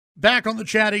Back on the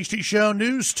Chad Hasty Show,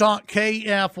 News Talk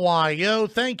KFYO.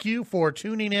 Thank you for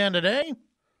tuning in today.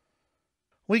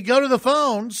 We go to the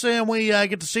phones and we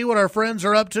get to see what our friends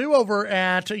are up to over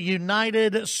at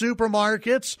United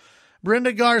Supermarkets.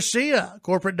 Brenda Garcia,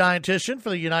 corporate dietitian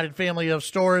for the United family of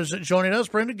stores, joining us.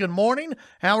 Brenda, good morning.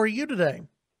 How are you today?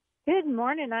 Good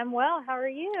morning. I'm well. How are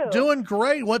you? Doing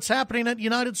great. What's happening at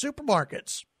United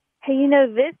Supermarkets? Hey,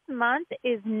 this month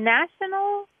is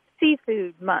National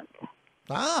Seafood Month.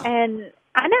 And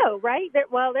I know, right?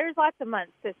 There's lots of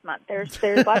months this month. There's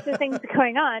lots of things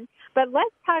going on. But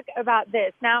let's talk about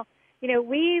this. Now,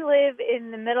 we live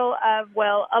in the middle of,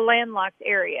 a landlocked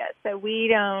area. So we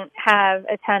don't have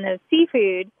a ton of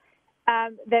seafood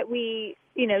that we,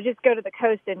 just go to the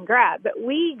coast and grab. But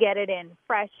we get it in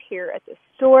fresh here at the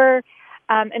store.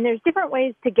 And there's different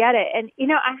ways to get it. And,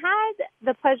 I had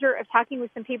the pleasure of talking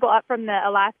with some people up from the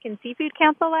Alaskan Seafood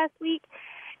Council last week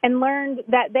and learned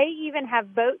that they even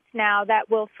have boats now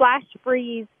that will flash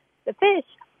freeze the fish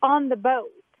on the boat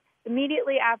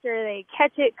immediately after they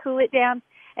catch it, cool it down,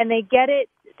 and they get it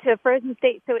to a frozen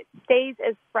state so it stays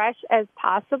as fresh as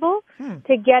possible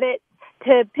to get it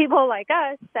to people like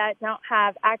us that don't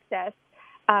have access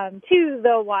to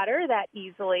the water that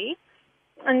easily.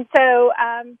 And so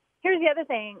here's the other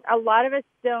thing. A lot of us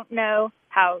don't know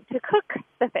how to cook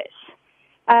the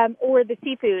fish or the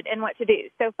seafood and what to do.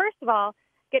 So first of all,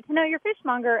 get to know your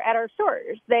fishmonger at our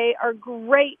stores. They are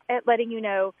great at letting you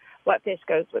know what fish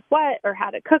goes with what or how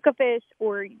to cook a fish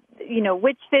or,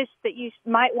 which fish that you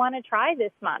might want to try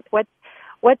this month,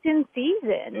 what's in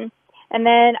season. And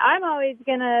then I'm always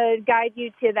going to guide you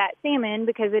to that salmon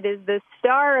because it is the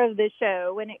star of the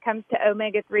show when it comes to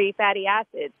omega-3 fatty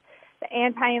acids, the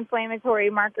anti-inflammatory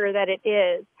marker that it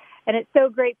is. And it's so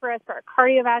great for us for our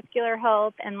cardiovascular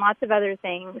health and lots of other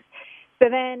things. So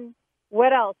then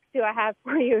what else do I have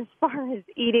for you as far as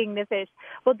eating the fish?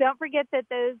 Well, don't forget that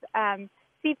those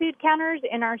seafood counters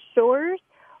in our stores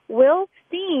will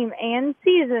steam and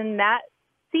season that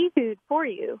seafood for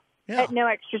you at no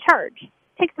extra charge.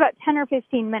 It takes about 10 or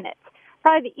 15 minutes.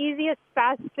 Probably the easiest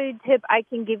fast food tip I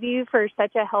can give you for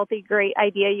such a healthy, great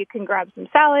idea. You can grab some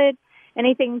salad,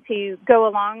 anything to go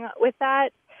along with that.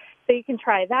 So you can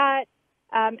try that.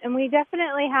 And we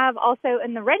definitely have also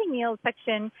in the ready meals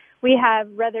section, we have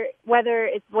whether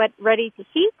it's ready to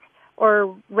heat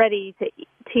or ready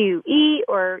to eat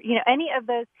or, any of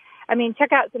those. I mean,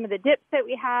 check out some of the dips that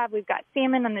we have. We've got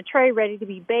salmon on the tray ready to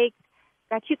be baked.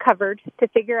 Got you covered to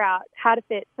figure out how to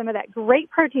fit some of that great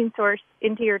protein source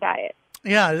into your diet.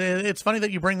 Yeah, it's funny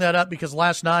that you bring that up because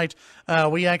last night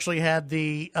we actually had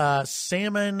the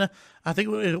salmon. I think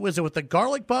it was with the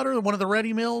garlic butter, one of the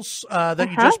ready meals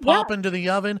that you just pop into the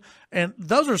oven, and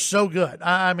those are so good.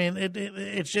 I mean,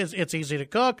 it's easy to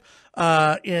cook,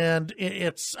 and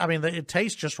it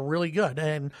tastes just really good,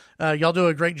 and y'all do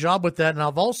a great job with that. And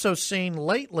I've also seen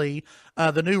lately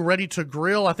the new ready to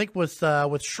grill. I think with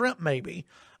shrimp maybe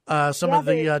some of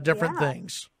the different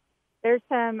things. There's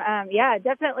some,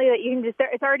 definitely that you can just,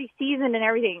 it's already seasoned and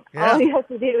everything. Yeah. All you have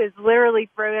to do is literally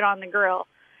throw it on the grill.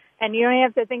 And you don't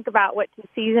have to think about what to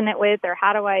season it with or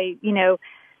how do I,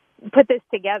 put this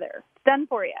together. It's done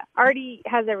for you. Already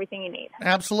has everything you need.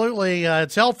 Absolutely.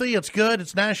 It's healthy. It's good.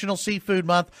 It's National Seafood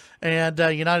Month. And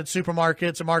United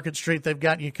Supermarkets at Market Street, they've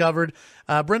got you covered.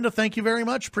 Brenda, thank you very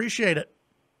much. Appreciate it.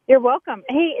 You're welcome.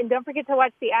 Hey, and don't forget to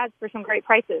watch the ads for some great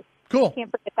prices. Cool.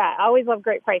 Can't forget that. I always love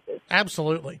great prices.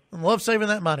 Absolutely. I love saving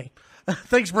that money.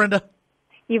 Thanks, Brenda.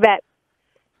 You bet.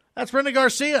 That's Brenda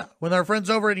Garcia with our friends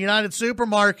over at United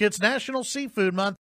Supermarkets, National Seafood Month.